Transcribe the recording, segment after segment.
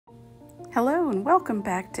Hello and welcome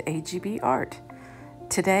back to AGB Art.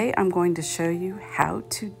 Today I'm going to show you how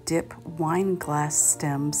to dip wine glass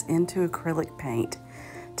stems into acrylic paint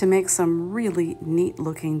to make some really neat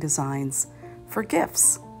looking designs for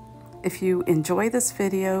gifts. If you enjoy this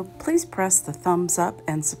video, please press the thumbs up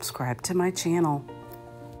and subscribe to my channel.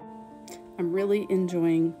 I'm really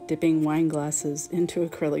enjoying dipping wine glasses into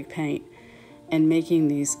acrylic paint and making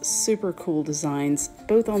these super cool designs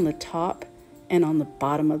both on the top and on the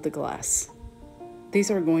bottom of the glass. These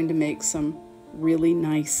are going to make some really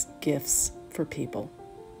nice gifts for people.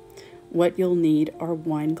 What you'll need are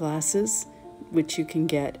wine glasses, which you can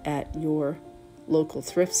get at your local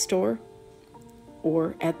thrift store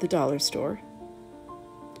or at the dollar store.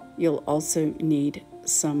 You'll also need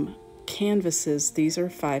some canvases. These are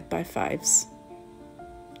 5x5s.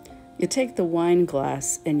 You take the wine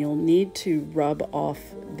glass and you'll need to rub off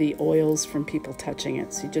the oils from people touching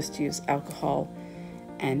it. So you just use alcohol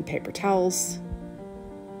and paper towels.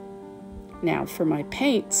 Now for my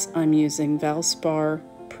paints, I'm using Valspar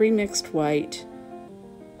pre-mixed white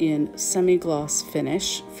in semi-gloss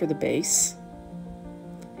finish for the base.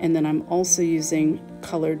 And then I'm also using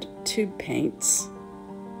colored tube paints,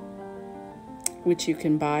 which you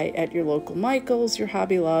can buy at your local Michael's, your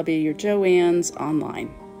Hobby Lobby, your Joann's,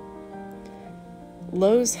 online.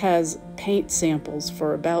 Lowe's has paint samples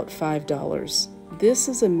for about $5. This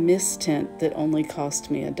is a mist tint that only cost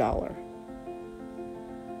me $1.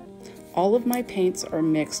 All of my paints are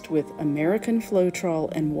mixed with American Floetrol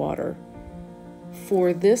and water.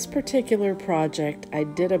 For this particular project, I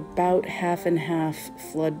did about half and half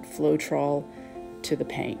flood Floetrol to the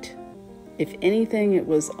paint. If anything, it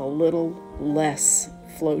was a little less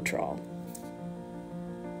Floetrol.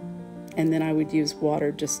 And then I would use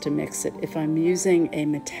water just to mix it. If I'm using a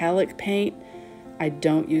metallic paint, I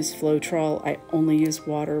don't use Floetrol. I only use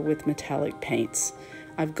water with metallic paints.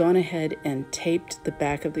 I've gone ahead and taped the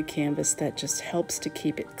back of the canvas. That just helps to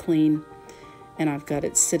keep it clean. And I've got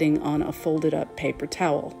it sitting on a folded up paper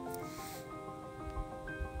towel.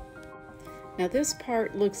 Now this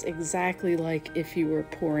part looks exactly like if you were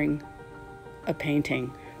pouring a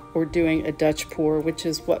painting or doing a Dutch pour, which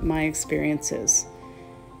is what my experience is.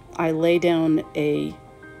 I lay down a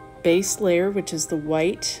base layer, which is the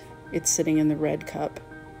white. It's sitting in the red cup.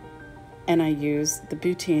 And I use the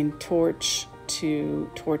butane torch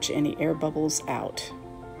to torch any air bubbles out.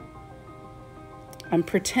 I'm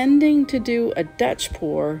pretending to do a Dutch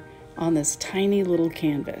pour on this tiny little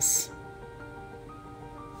canvas.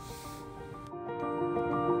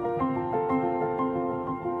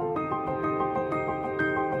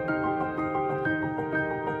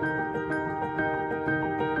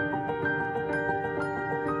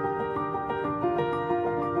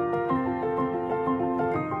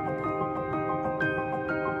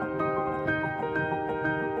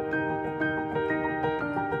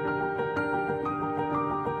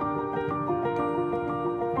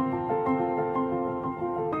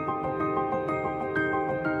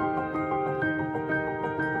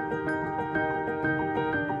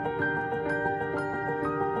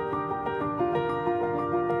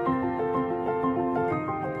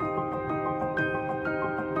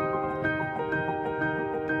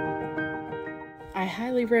 I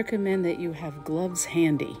highly recommend that you have gloves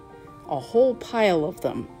handy, a whole pile of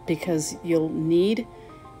them, because you'll need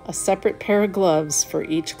a separate pair of gloves for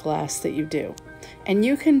each glass that you do. And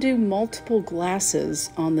you can do multiple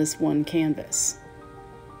glasses on this one canvas.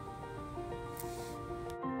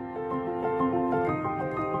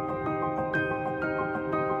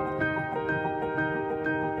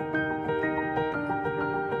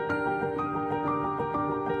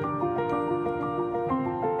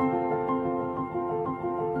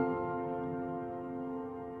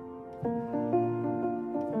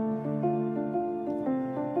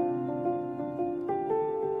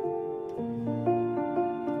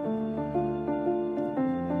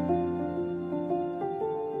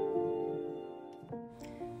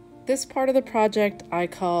 This part of the project I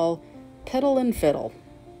call Piddle and Fiddle,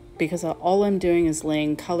 because all I'm doing is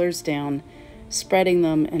laying colors down, spreading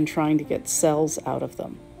them, and trying to get cells out of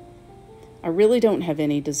them. I really don't have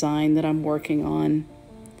any design that I'm working on,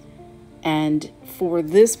 and for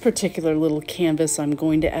this particular little canvas I'm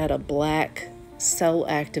going to add a black cell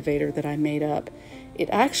activator that I made up. It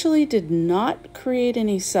actually did not create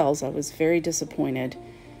any cells. I was very disappointed.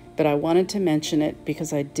 But I wanted to mention it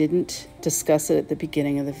because I didn't discuss it at the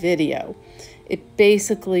beginning of the video. It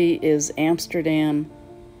basically is Amsterdam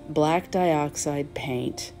black dioxide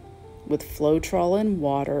paint with Floetrol and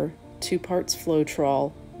water, 2 parts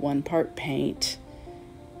Floetrol, 1 part paint,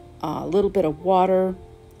 a little bit of water,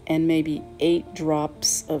 and maybe 8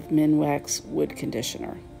 drops of Minwax wood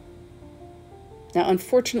conditioner. Now,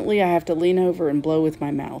 unfortunately, I have to lean over and blow with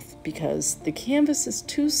my mouth because the canvas is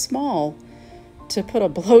too small to put a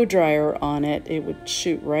blow dryer on it. It would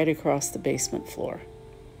shoot right across the basement floor.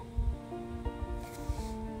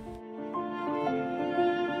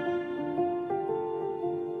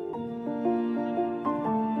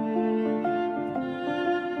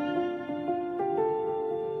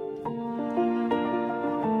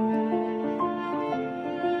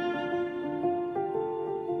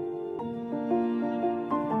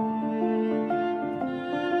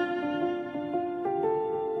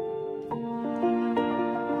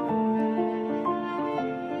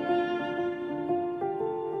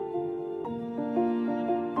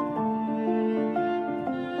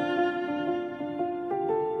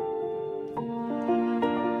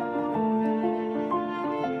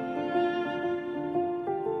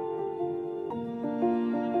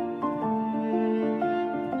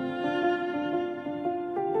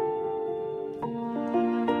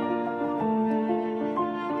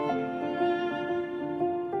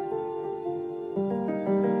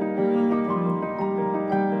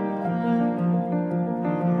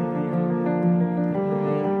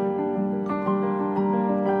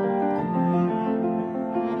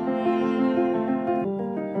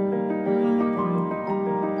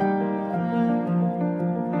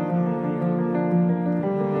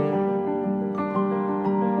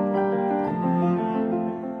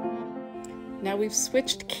 Now we've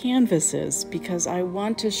switched canvases because I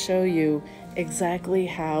want to show you exactly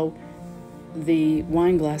how the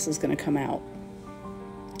wine glass is going to come out.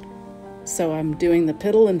 So I'm doing the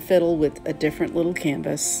piddle and fiddle with a different little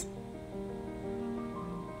canvas.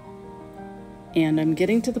 And I'm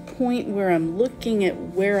getting to the point where I'm looking at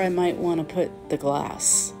where I might want to put the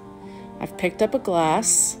glass. I've picked up a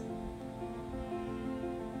glass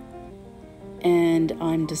and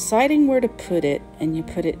I'm deciding where to put it, and you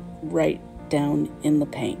put it right down in the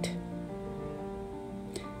paint.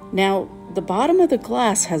 Now, the bottom of the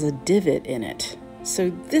glass has a divot in it, so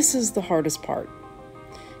this is the hardest part.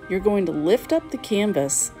 You're going to lift up the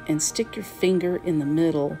canvas and stick your finger in the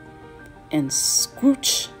middle and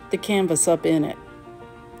scooch the canvas up in it.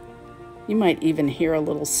 You might even hear a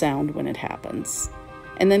little sound when it happens.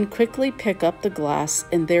 And then quickly pick up the glass,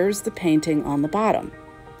 and there's the painting on the bottom.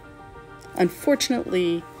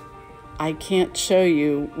 Unfortunately, I can't show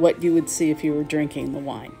you what you would see if you were drinking the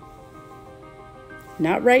wine.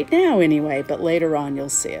 Not right now anyway, but later on you'll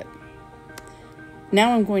see it.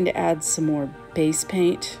 Now I'm going to add some more base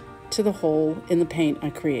paint to the hole in the paint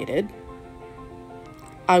I created.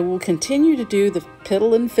 I will continue to do the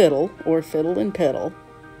piddle and fiddle, or fiddle and piddle,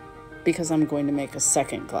 because I'm going to make a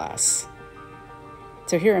second glass.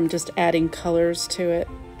 So here I'm just adding colors to it.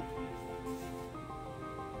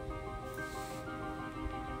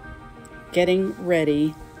 Getting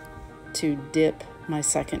ready to dip my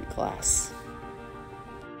second glass.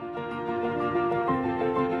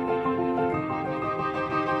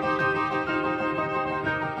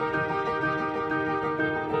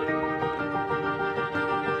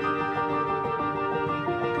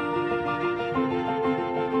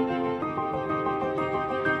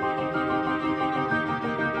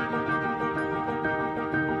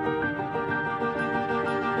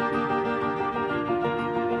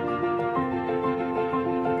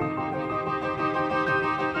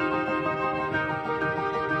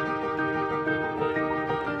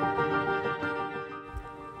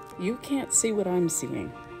 You can't see what I'm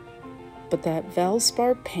seeing, but that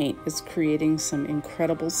Valspar paint is creating some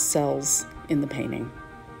incredible cells in the painting.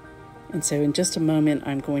 And so in just a moment,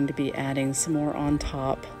 I'm going to be adding some more on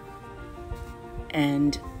top,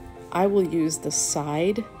 and I will use the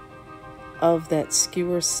side of that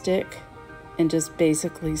skewer stick and just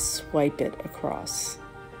basically swipe it across.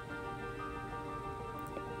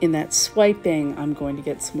 In that swiping, I'm going to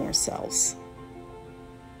get some more cells.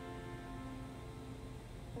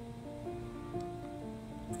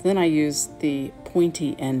 Then I use the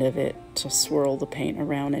pointy end of it to swirl the paint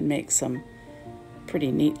around and make some pretty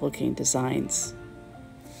neat looking designs.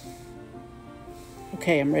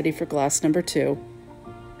 Okay, I'm ready for glass number 2.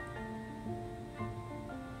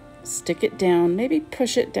 Stick it down, maybe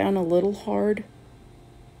push it down a little hard.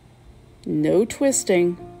 No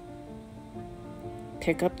twisting.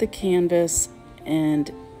 Pick up the canvas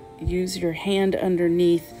and use your hand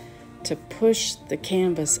underneath to push the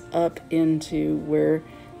canvas up into where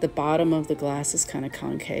the bottom of the glass is kind of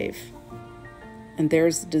concave. And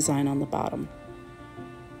there's the design on the bottom.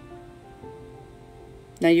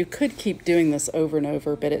 Now you could keep doing this over and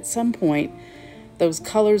over, but at some point, those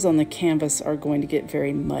colors on the canvas are going to get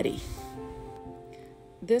very muddy.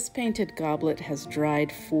 This painted goblet has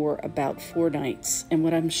dried for about 4 nights, and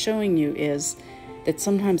what I'm showing you is that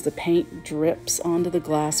sometimes the paint drips onto the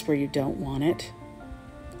glass where you don't want it.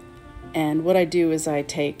 And what I do is I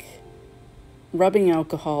take rubbing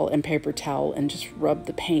alcohol and paper towel and just rub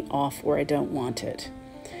the paint off where I don't want it.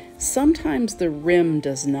 Sometimes the rim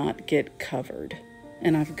does not get covered,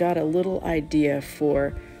 and I've got a little idea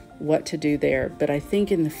for what to do there, but I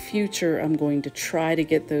think in the future I'm going to try to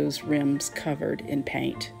get those rims covered in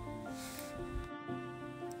paint.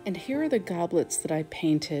 And here are the goblets that I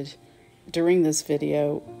painted during this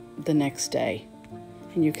video the next day.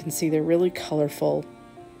 And you can see they're really colorful.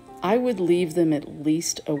 I would leave them at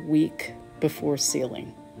least a week before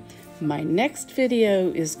sealing. My next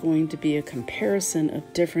video is going to be a comparison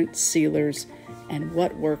of different sealers and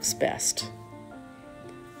what works best.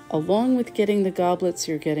 Along with getting the goblets,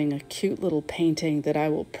 you're getting a cute little painting that I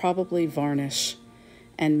will probably varnish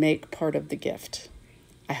and make part of the gift.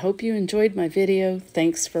 I hope you enjoyed my video.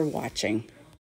 Thanks for watching.